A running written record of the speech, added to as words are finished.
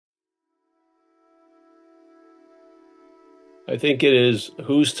I think it is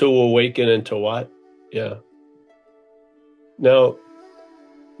who's to awaken and to what? Yeah. Now,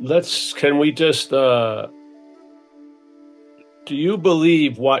 can we just, do you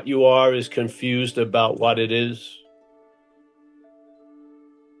believe what you are is confused about what it is?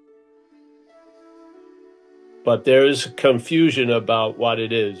 But there is confusion about what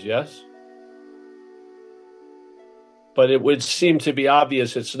it is, yes? But it would seem to be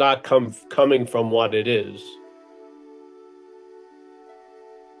obvious it's not coming from what it is.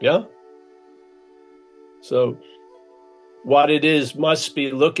 Yeah? So what it is must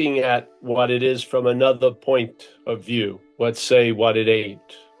be looking at what it is from another point of view. Let's say what it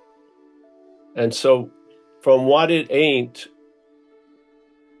ain't. And so from what it ain't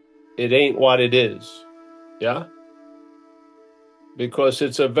what it is. Yeah? Because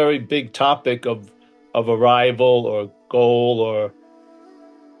it's a very big topic of arrival or goal, or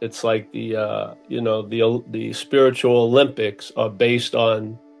it's like the the spiritual Olympics are based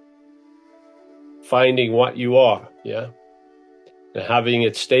on finding what you are, yeah, and having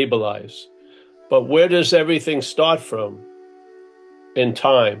it stabilize. But where does everything start from in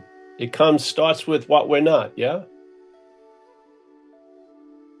time? It starts with what we're not, yeah?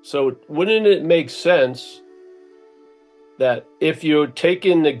 So wouldn't it make sense that if you're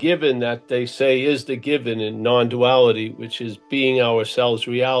taking the given that they say is the given in non-duality, which is being ourselves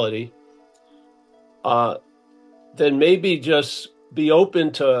reality, then maybe just be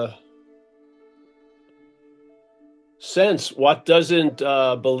open to sense what doesn't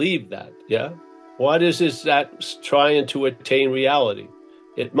believe that, yeah? What is it that's trying to attain reality?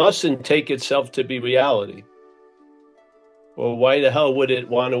 It mustn't take itself to be reality. Well, why the hell would it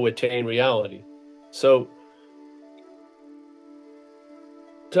want to attain reality? So,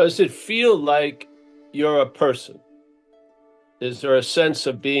 does it feel like you're a person? Is there a sense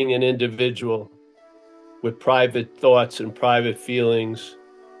of being an individual with private thoughts and private feelings,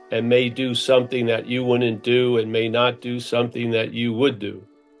 and may do something that you wouldn't do and may not do something that you would do?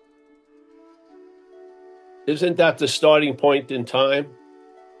 Isn't that the starting point in time?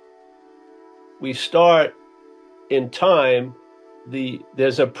 We start in time,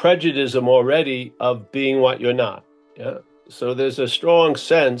 there's a prejudice already of being what you're not. Yeah. So there's a strong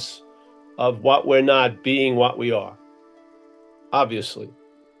sense of what we're not being what we are. Obviously.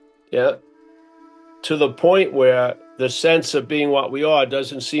 Yeah. To the point where the sense of being what we are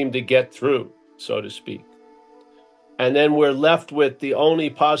doesn't seem to get through, so to speak. And then we're left with the only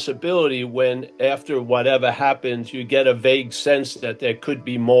possibility when, after whatever happens, you get a vague sense that there could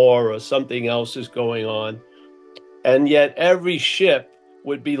be more or something else is going on. And yet every ship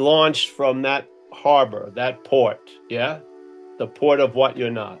would be launched from that harbor, that port, yeah? The port of what you're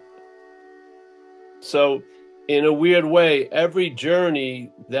not. So in a weird way, every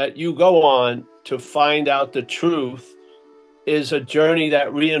journey that you go on to find out the truth is a journey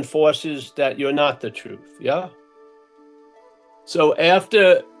that reinforces that you're not the truth, yeah? So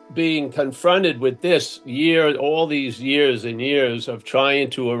after being confronted with this all these years and years of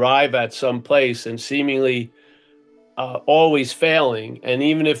trying to arrive at some place and seemingly always failing, and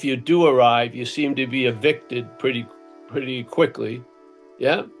even if you do arrive, you seem to be evicted pretty quickly,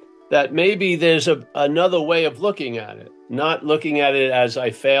 yeah? That maybe there's another way of looking at it, not looking at it as I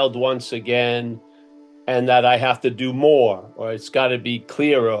failed once again and that I have to do more, or it's got to be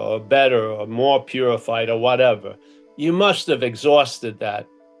clearer or better or more purified or whatever. You must have exhausted that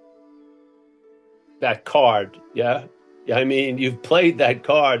card, yeah? I mean, you've played that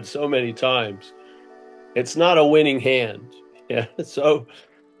card so many times. It's not a winning hand, yeah? So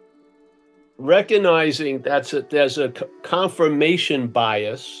recognizing there's a confirmation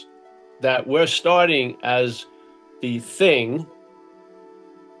bias that we're starting as the thing,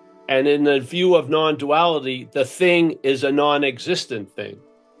 and in the view of non-duality, the thing is a non-existent thing,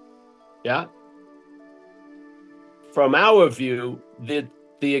 yeah? From our view, the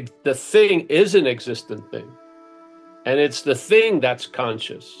thing is an existent thing, and it's the thing that's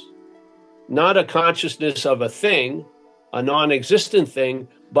conscious, not a consciousness of a thing, a non-existent thing,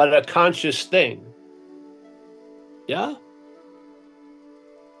 but a conscious thing, yeah?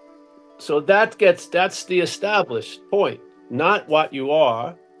 So that's the established point, not what you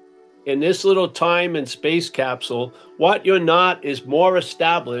are. In this little time and space capsule, what you're not is more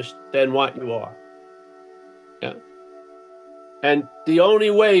established than what you are. Yeah. And the only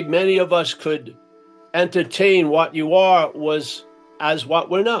way many of us could entertain what you are was as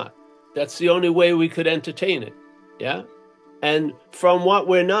what we're not. That's the only way we could entertain it. Yeah. And from what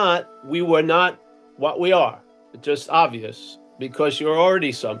we're not, we were not what we are. It's just obvious because you're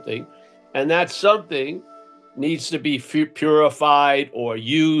already something. And that something needs to be purified or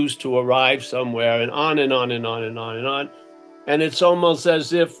used to arrive somewhere, and on and on and on and on and on. And it's almost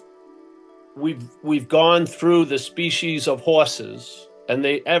as if we've gone through the species of horses, and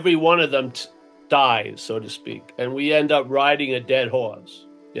every one of them dies, so to speak, and we end up riding a dead horse.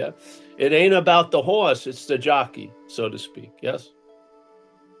 Yeah, it ain't about the horse; it's the jockey, so to speak. Yes.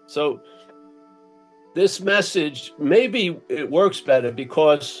 So this message, maybe it works better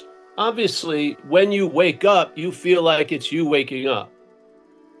because obviously, when you wake up, you feel like it's you waking up.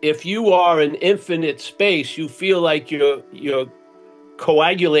 If you are in infinite space, you feel like you're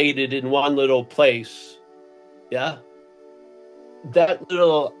coagulated in one little place. Yeah. That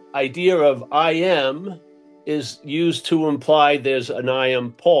little idea of I am is used to imply there's an I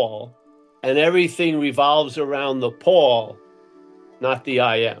am Paul, and everything revolves around the Paul, not the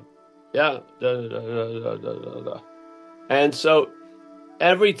I am. Yeah. And so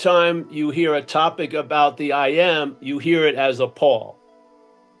every time you hear a topic about the I am, you hear it as a Paul.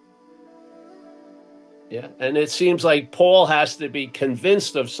 Yeah. And it seems like Paul has to be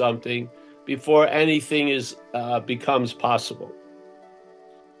convinced of something before anything becomes possible.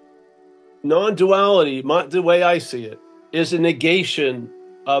 Non-duality, the way I see it, is a negation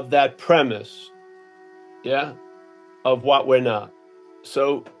of that premise, yeah, of what we're not.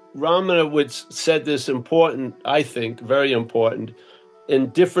 So Ramanowitz said this important, I think, very important, in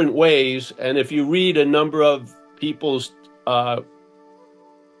different ways. And if you read a number of people's,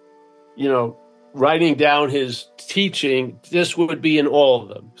 writing down his teaching, this would be in all of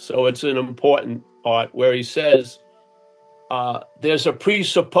them. So it's an important part where he says there's a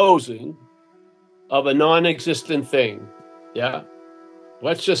presupposing of a non-existent thing. Yeah.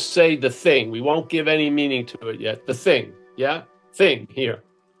 Let's just say the thing. We won't give any meaning to it yet. The thing. Yeah. Thing here.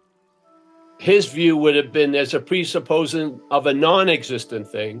 His view would have been there's a presupposing of a non-existent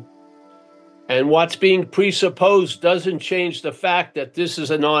thing. And what's being presupposed doesn't change the fact that this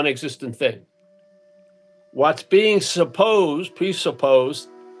is a non-existent thing. What's being presupposed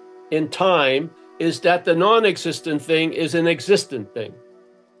in time is that the non-existent thing is an existent thing.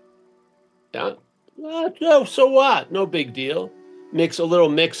 Yeah. No, so what? No big deal. Mix a little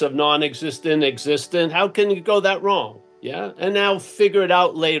mix of non-existent, existent. How can you go that wrong? Yeah. And now figure it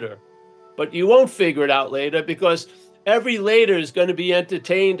out later. But you won't figure it out later because every later is going to be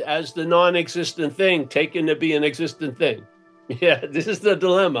entertained as the non-existent thing taken to be an existent thing. Yeah, this is the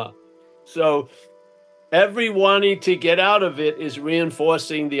dilemma. So every wanting to get out of it is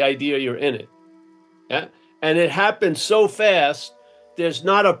reinforcing the idea you're in it. Yeah. And it happens so fast, there's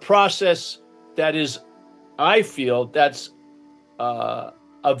not a process that is, I feel, that's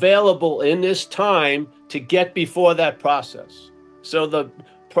available in this time to get before that process. So the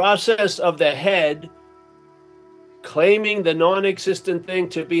process of the head claiming the non-existent thing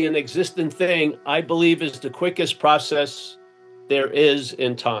to be an existent thing, I believe, is the quickest process there is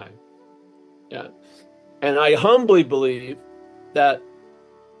in time. Yeah. And I humbly believe that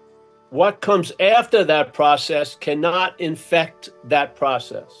what comes after that process cannot infect that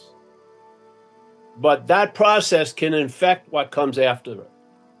process. But that process can infect what comes after it.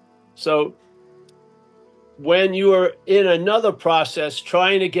 So when you are in another process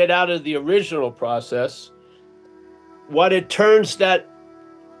trying to get out of the original process, what it turns that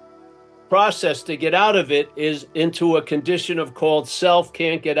process to get out of it is into a condition of called self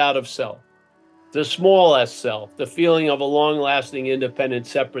can't get out of self. The small s self, the feeling of a long-lasting, independent,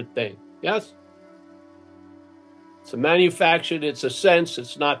 separate thing. Yes? It's a manufactured, it's a sense,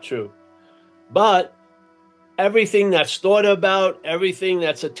 it's not true. But everything that's thought about, everything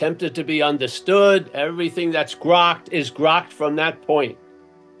that's attempted to be understood, everything that's grokked is grokked from that point,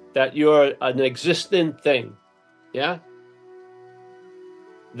 that you're an existent thing. Yeah?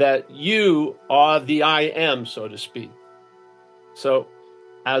 That you are the I am, so to speak. So,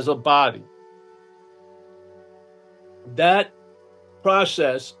 as a body. That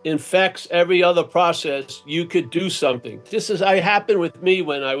process infects every other process. You could do something. This happened with me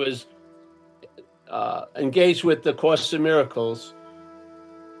when I was engaged with the Course in Miracles.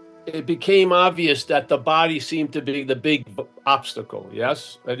 It became obvious that the body seemed to be the big obstacle.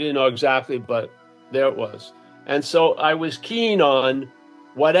 Yes, I didn't know exactly, but there it was. And so I was keen on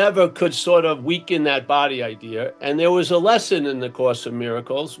whatever could sort of weaken that body idea. And there was a lesson in the Course in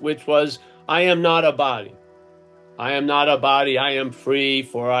Miracles, which was, I am not a body. I am not a body, I am free,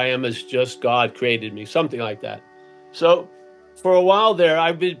 for I am as just God created me, something like that. So for a while there, I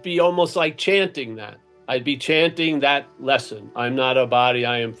would be almost like chanting that. I'd be chanting that lesson. I'm not a body,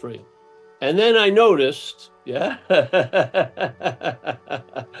 I am free. And then I noticed, yeah,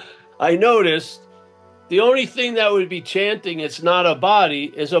 I noticed the only thing that would be chanting it's not a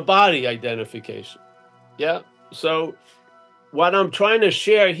body is a body identification. Yeah. So what I'm trying to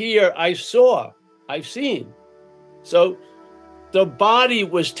share here, I've seen. So The body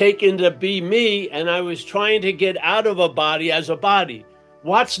was taken to be me, and I was trying to get out of a body as a body.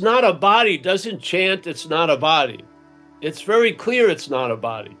 What's not a body doesn't chant it's not a body. It's very clear it's not a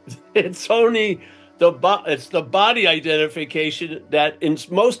body. It's only it's the body identification that in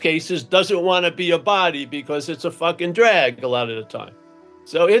most cases doesn't want to be a body because it's a fucking drag a lot of the time.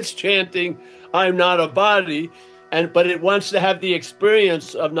 So it's chanting, I'm not a body, but it wants to have the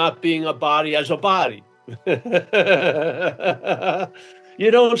experience of not being a body as a body.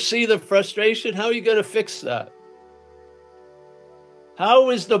 You don't see the frustration? How are you going to fix that?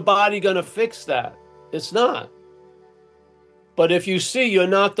 How is the body going to fix that? It's not. But if you see you're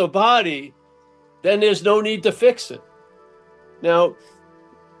not the body, then there's no need to fix it. Now,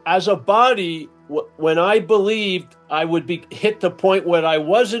 as a body, when I believed I would hit the point where I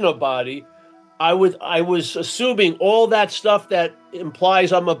wasn't a body, I was assuming all that stuff that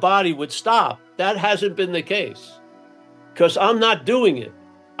implies I'm a body would stop. That hasn't been the case because I'm not doing it.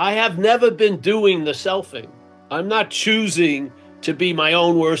 I have never been doing the selfing. I'm not choosing to be my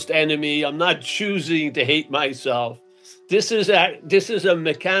own worst enemy. I'm not choosing to hate myself. This is a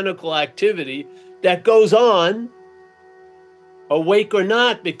mechanical activity that goes on, awake or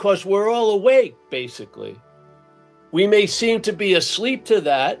not, because we're all awake, basically. We may seem to be asleep to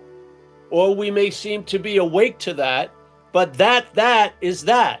that, or we may seem to be awake to that, but that is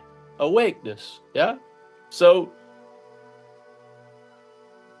that, awakeness, yeah? So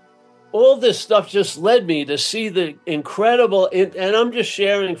all this stuff just led me to see the incredible, and I'm just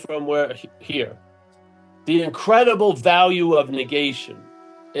sharing from here, the incredible value of negation.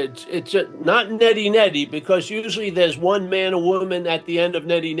 It's just not neti-neti, because usually there's one man or woman at the end of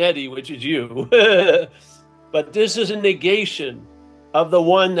neti-neti, which is you. But this is a negation of the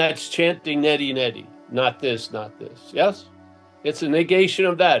one that's chanting neti-neti. Not this, not this. Yes? It's a negation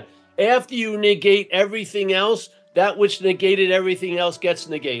of that. After you negate everything else, that which negated everything else gets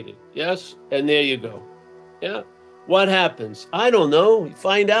negated. Yes? And there you go. Yeah? What happens? I don't know.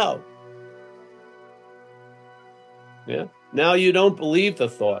 Find out. Yeah? Now you don't believe the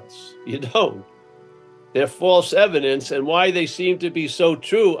thoughts. You don't. They're false evidence, and why they seem to be so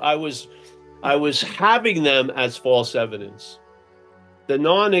true, I was having them as false evidence. The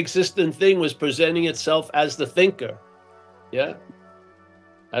non-existent thing was presenting itself as the thinker. Yeah?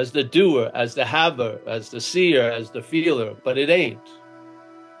 As the doer, as the haver, as the seer, as the feeler, but it ain't.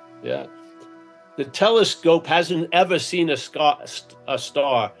 Yeah? The telescope hasn't ever seen a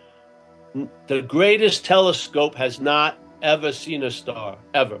star. The greatest telescope has not ever seen a star,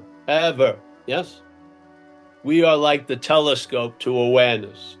 ever, yes? We are like the telescope to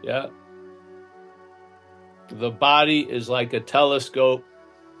awareness, yeah? The body is like a telescope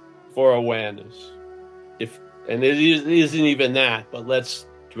for awareness. And it isn't even that, but let's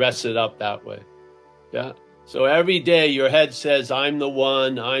dress it up that way, yeah? So every day your head says, I'm the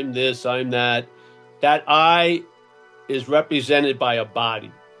one, I'm this, I'm that. That I is represented by a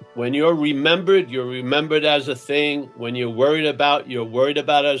body. When you're remembered as a thing. When you're worried about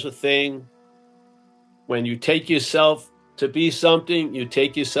as a thing. When you take yourself to be something, you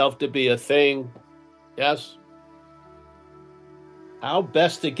take yourself to be a thing. Yes? How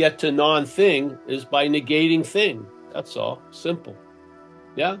best to get to non-thing is by negating thing. That's all. Simple.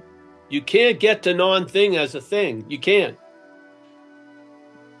 Yeah? You can't get to non-thing as a thing. You can't.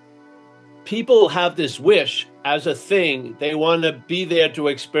 People have this wish as a thing. They want to be there to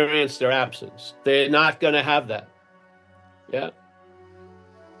experience their absence. They're not going to have that. Yeah?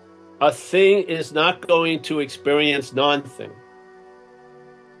 A thing is not going to experience non-thing.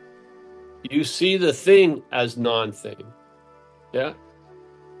 You see the thing as non-thing. Yeah?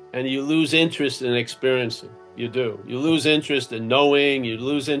 And you lose interest in experiencing. You do. You lose interest in knowing. You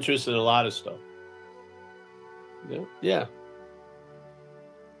lose interest in a lot of stuff. Yeah? Yeah.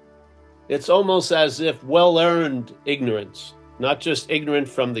 It's almost as if well-earned ignorance, not just ignorant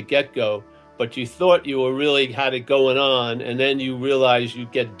from the get-go, but you thought you were really had it going on, and then you realize you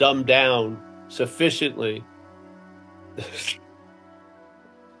get dumbed down sufficiently.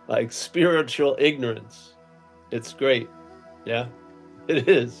 Like spiritual ignorance. It's great. Yeah, it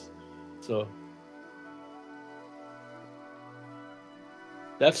is. So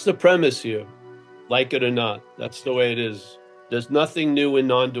that's the premise here. Like it or not, that's the way it is. There's nothing new in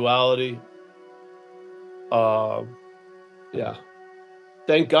non-duality. Yeah.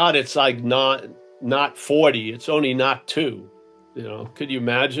 Thank God it's like not 40. It's only not 2. You know, could you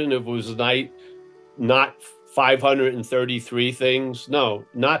imagine if it was not 533 things? No,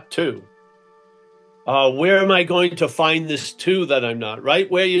 not 2. Where am I going to find this 2 that I'm not? Right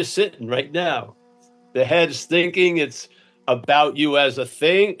where you're sitting right now. The head's thinking it's about you as a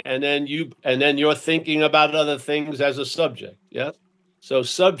thing, and then you're thinking about other things as a subject. Yeah. So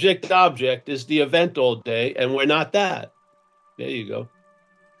subject object is the event all day, and we're not that. There you go.